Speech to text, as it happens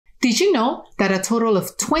Did you know that a total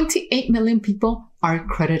of 28 million people are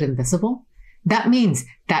credit invisible? That means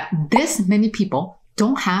that this many people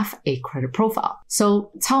don't have a credit profile.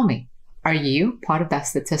 So tell me, are you part of that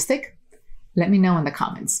statistic? Let me know in the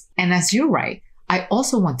comments. And as you write, I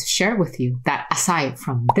also want to share with you that aside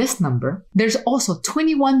from this number, there's also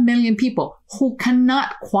 21 million people who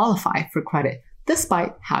cannot qualify for credit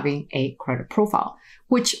despite having a credit profile,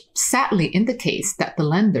 which sadly indicates that the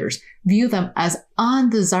lenders view them as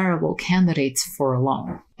undesirable candidates for a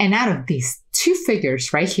loan. And out of these two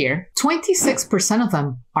figures right here, 26% of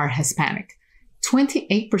them are Hispanic,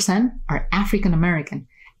 28% are African American,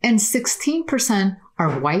 and 16%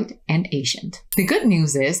 are white and Asian. The good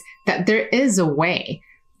news is that there is a way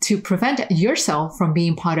to prevent yourself from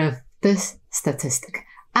being part of this statistic,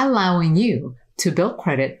 allowing you to build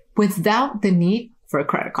credit without the need for a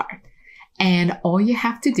credit card. And all you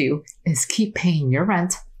have to do is keep paying your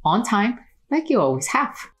rent on time like you always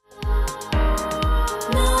have.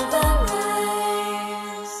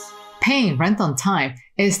 Paying rent on time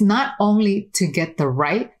is not only to get the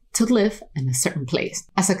right to live in a certain place.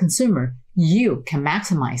 As a consumer, you can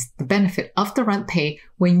maximize the benefit of the rent pay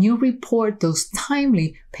when you report those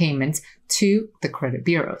timely payments to the credit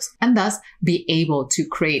bureaus, and thus be able to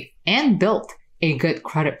create and build a good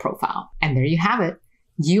credit profile. And there you have it.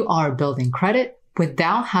 You are building credit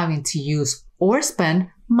without having to use or spend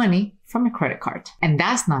money from a credit card. And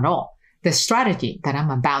that's not all. The strategy that I'm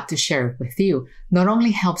about to share with you not only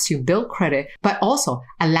helps you build credit, but also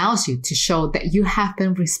allows you to show that you have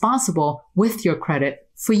been responsible with your credit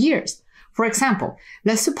for years. For example,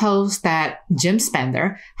 let's suppose that Jim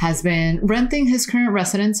Spender has been renting his current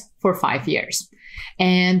residence for 5 years,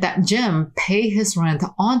 and that Jim paid his rent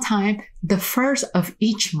on time the first of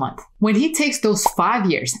each month. When he takes those 5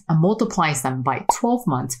 years and multiplies them by 12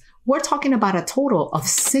 months, we're talking about a total of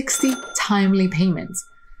 60 timely payments.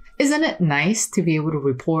 Isn't it nice to be able to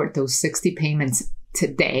report those 60 payments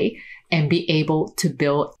today and be able to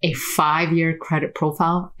build a 5-year credit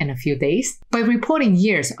profile in a few days? By reporting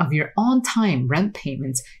years of your on-time rent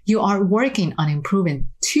payments, you are working on improving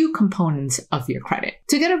two components of your credit.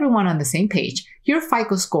 To get everyone on the same page, your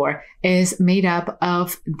FICO score is made up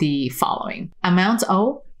of the following: amounts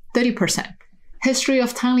owed, 30%. History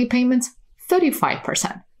of timely payments,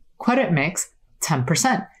 35%. Credit mix,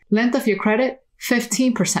 10%. Length of your credit,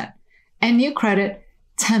 15%. And new credit,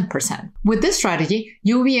 10%. With this strategy,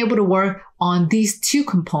 you'll be able to work on these two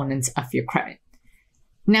components of your credit.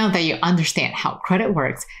 Now that you understand how credit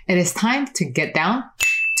works, it is time to get down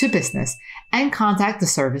to business and contact the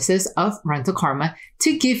services of Rental Kharma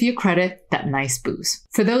to give your credit that nice boost.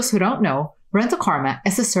 For those who don't know, Rental Kharma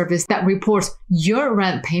is a service that reports your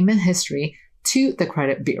rent payment history to the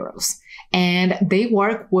credit bureaus. And they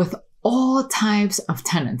work with all types of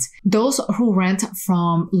tenants, those who rent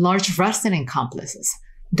from large resident complexes,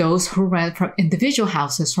 those who rent from individual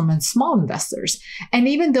houses from small investors, and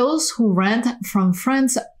even those who rent from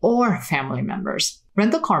friends or family members.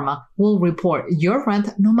 Rental Kharma will report your rent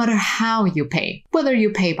no matter how you pay, whether you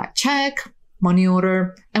pay by check, money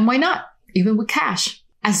order, and why not, even with cash.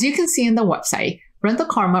 As you can see in the website, Rental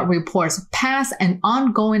Kharma reports past and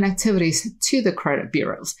ongoing activities to the credit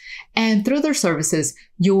bureaus. And through their services,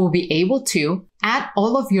 you will be able to add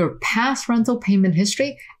all of your past rental payment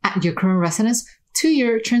history at your current residence to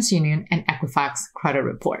your TransUnion and Equifax credit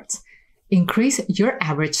reports. Increase your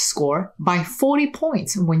average score by 40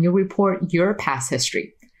 points when you report your past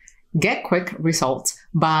history. Get quick results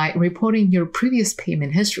by reporting your previous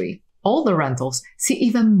payment history. All the rentals see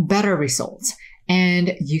even better results,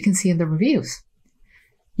 and you can see in the reviews.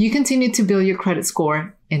 You continue to build your credit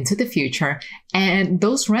score into the future, and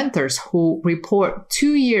those renters who report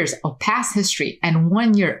 2 years of past history and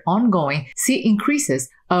 1 year ongoing see increases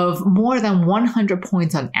of more than 100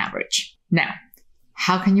 points on average. Now,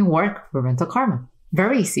 how can you work with Rental Kharma?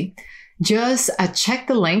 Very easy. Just check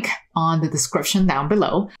the link on the description down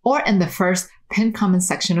below or in the first pinned comment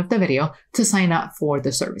section of the video to sign up for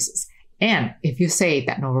the services. And if you say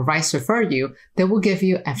that NOVARISE referred you, they will give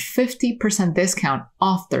you a 50% discount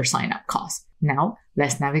off their sign-up cost. Now,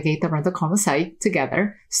 let's navigate the Rental Kharma site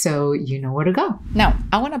together so you know where to go. Now,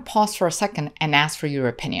 I want to pause for a second and ask for your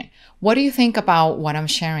opinion. What do you think about what I'm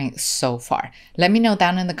sharing so far? Let me know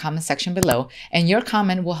down in the comment section below, and your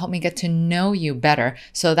comment will help me get to know you better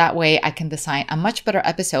so that way I can design a much better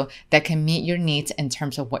episode that can meet your needs in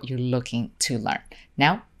terms of what you're looking to learn.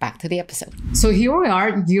 Now, back to the episode. So here we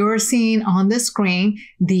are. You're seeing on the screen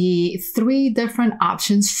the 3 different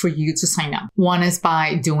options for you to sign up. One is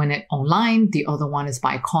by doing it online. The other one is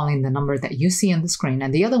by calling the number that you see on the screen.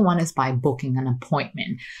 And the other one is by booking an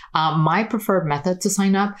appointment. My preferred method to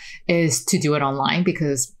sign up is to do it online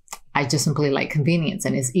because I just simply like convenience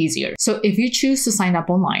and it's easier. So if you choose to sign up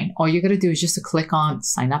online, all you got to do is just to click on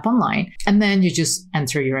sign up online and then you just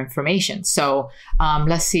enter your information. So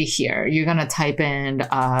let's see here. You're going to type in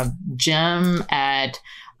Jim at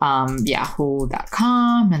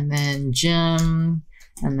yahoo.com and then Jim.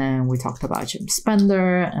 And then we talked about Jim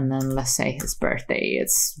Spender. And then let's say his birthday,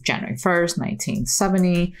 it's January 1st,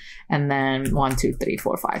 1970. And then 1, 2, 3,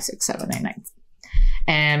 4, 5, 6, 7, 8, 9.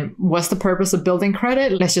 And what's the purpose of building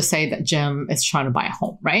credit? Let's just say that Jim is trying to buy a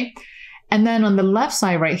home, right? And then on the left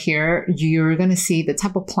side right here, you're going to see the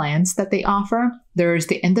type of plans that they offer. There's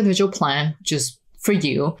the individual plan, just for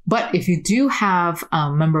you. But if you do have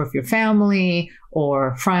a member of your family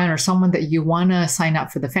or friend or someone that you want to sign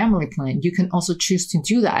up for the family plan, you can also choose to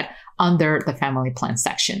do that under the family plan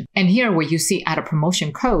section. And here where you see add a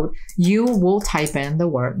promotion code, you will type in the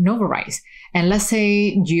word NOVARISE. And let's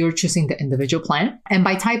say you're choosing the individual plan. And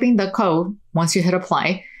by typing the code, once you hit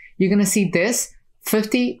apply, you're going to see this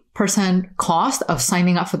 50% cost of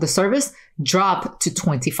signing up for the service drop to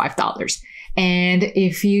 $25. And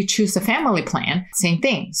if you choose the family plan, same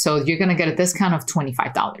thing. So you're going to get a discount of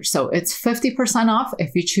 $25. So it's 50% off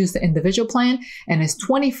if you choose the individual plan, and it's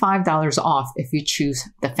 $25 off if you choose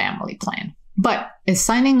the family plan. But if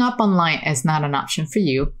signing up online is not an option for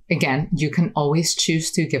you, again, you can always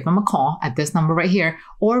choose to give them a call at this number right here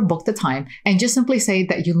or book the time and just simply say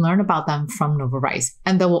that you learn about them from NOVARISE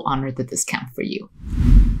and they will honor the discount for you.